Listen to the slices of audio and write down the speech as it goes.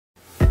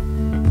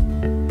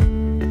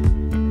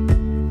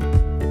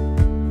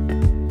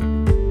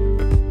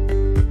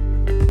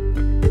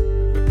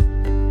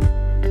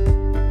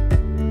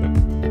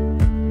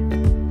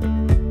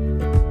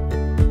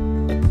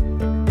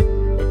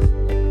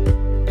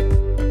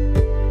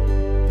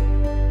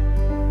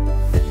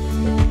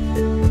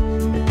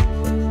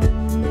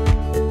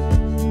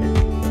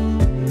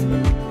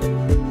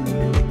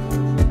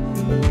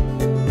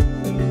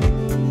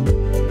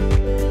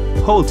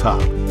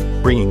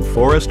Holtop, bringing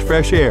forest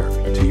fresh air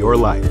to your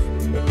life.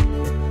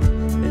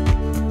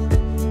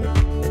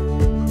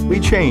 We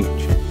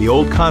change the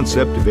old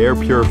concept of air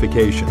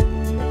purification.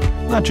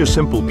 Not just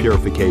simple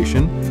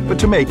purification, but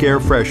to make air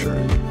fresher,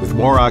 with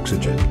more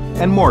oxygen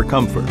and more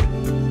comfort,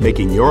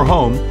 making your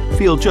home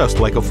feel just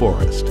like a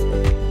forest.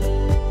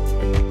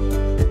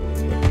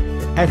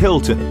 At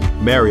Hilton,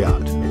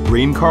 Marriott,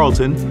 Green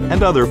Carlton,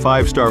 and other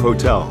five-star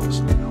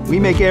hotels, we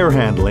make air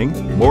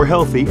handling more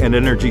healthy and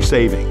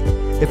energy-saving,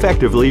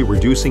 effectively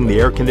reducing the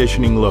air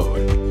conditioning load.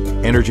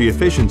 Energy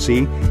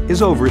efficiency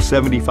is over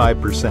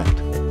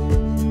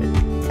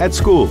 75%. At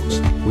schools,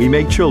 we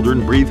make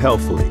children breathe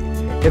healthfully,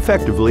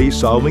 effectively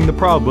solving the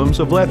problems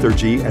of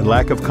lethargy and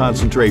lack of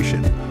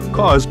concentration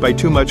caused by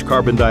too much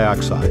carbon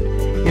dioxide,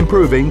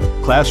 improving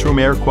classroom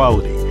air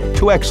quality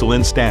to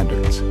excellent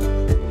standards.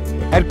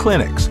 At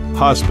clinics,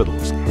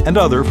 hospitals, and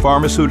other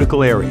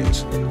pharmaceutical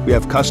areas, we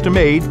have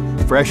custom-made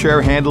fresh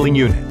air handling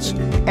units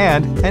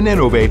and an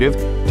innovative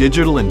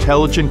digital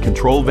intelligent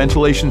control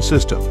ventilation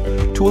system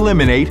to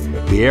eliminate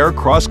the air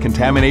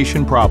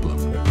cross-contamination problem.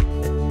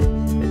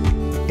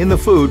 In the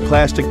food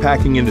plastic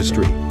packing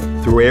industry,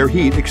 through air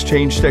heat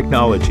exchange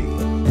technology,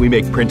 we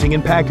make printing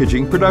and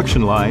packaging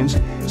production lines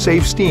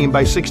save steam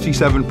by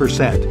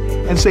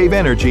 67% and save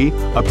energy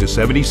up to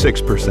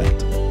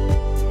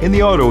 76%. In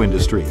the auto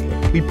industry,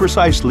 we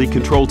precisely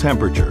control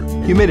temperature,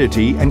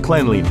 humidity, and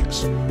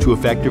cleanliness to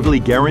effectively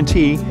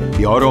guarantee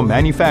the auto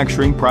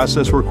manufacturing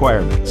process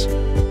requirements.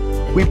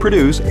 We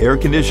produce air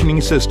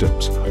conditioning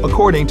systems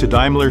according to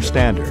Daimler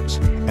standards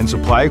and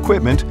supply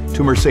equipment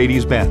to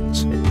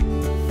Mercedes-Benz.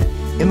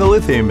 In the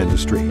lithium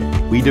industry,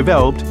 we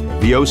developed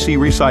VOC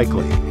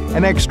recycling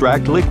and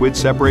extract liquid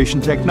separation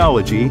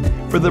technology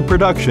for the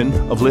production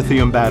of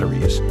lithium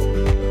batteries,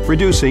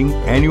 reducing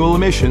annual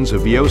emissions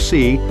of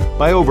VOC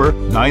by over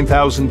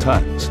 9,000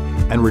 tons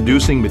and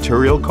reducing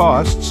material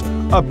costs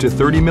up to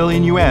 30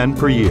 million yuan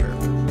per year.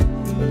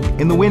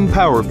 In the wind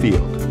power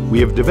field, we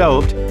have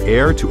developed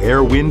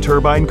air-to-air wind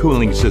turbine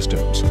cooling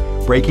systems,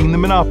 breaking the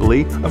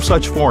monopoly of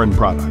such foreign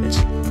products.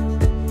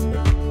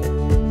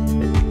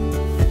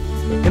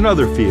 In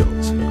other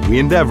fields, we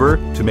endeavor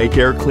to make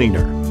air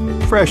cleaner,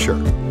 fresher,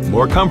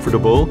 more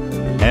comfortable,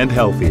 and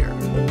healthier.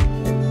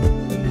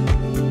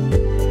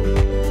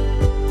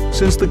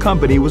 Since the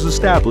company was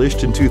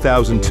established in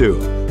 2002,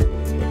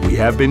 we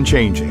have been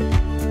changing.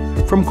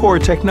 From core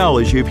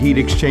technology of heat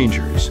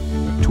exchangers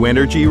to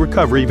energy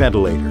recovery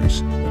ventilators.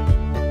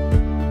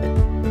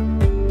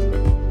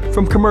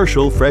 From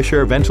commercial fresh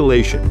air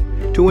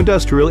ventilation to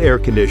industrial air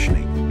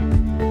conditioning.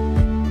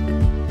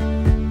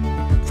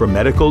 From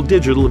medical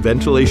digital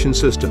ventilation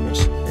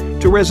systems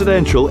to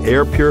residential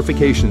air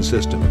purification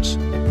systems.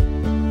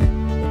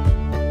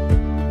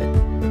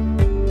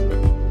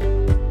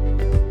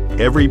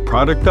 Every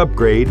product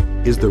upgrade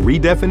is the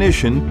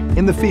redefinition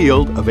in the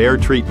field of air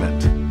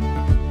treatment.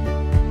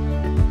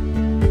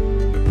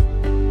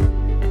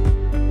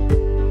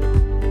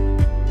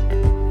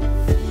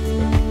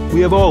 We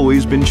have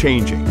always been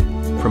changing,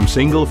 from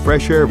single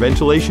fresh air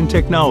ventilation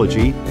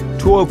technology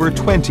to over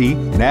 20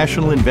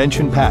 national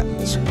invention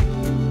patents.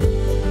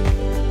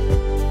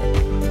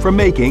 From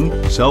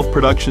making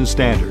self-production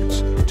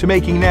standards to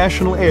making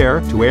national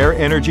air-to-air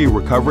energy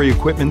recovery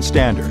equipment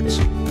standards.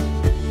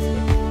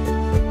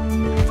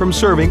 From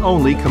serving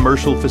only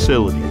commercial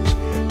facilities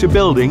to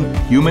building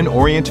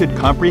human-oriented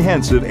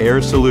comprehensive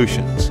air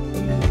solutions.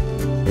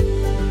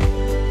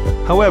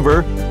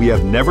 However, we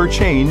have never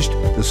changed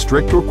the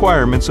strict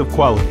requirements of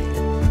quality.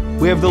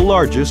 We have the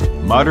largest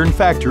modern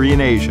factory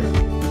in Asia.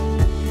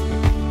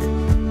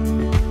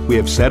 We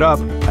have set up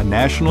a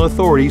national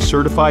authority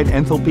certified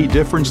enthalpy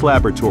difference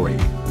laboratory.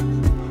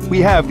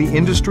 We have the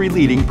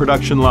industry-leading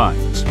production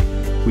lines.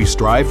 We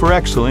strive for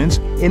excellence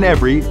in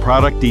every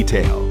product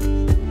detail.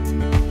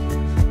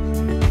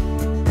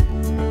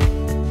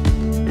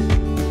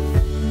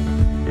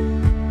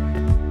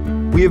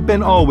 We have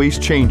been always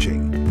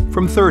changing,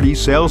 from 30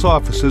 sales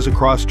offices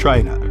across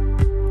China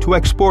to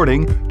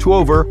exporting to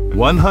over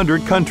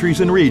 100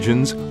 countries and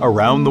regions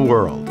around the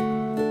world.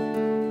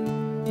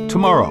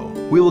 Tomorrow,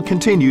 we will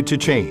continue to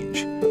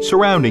change,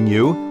 surrounding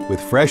you with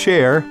fresh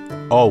air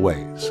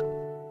always.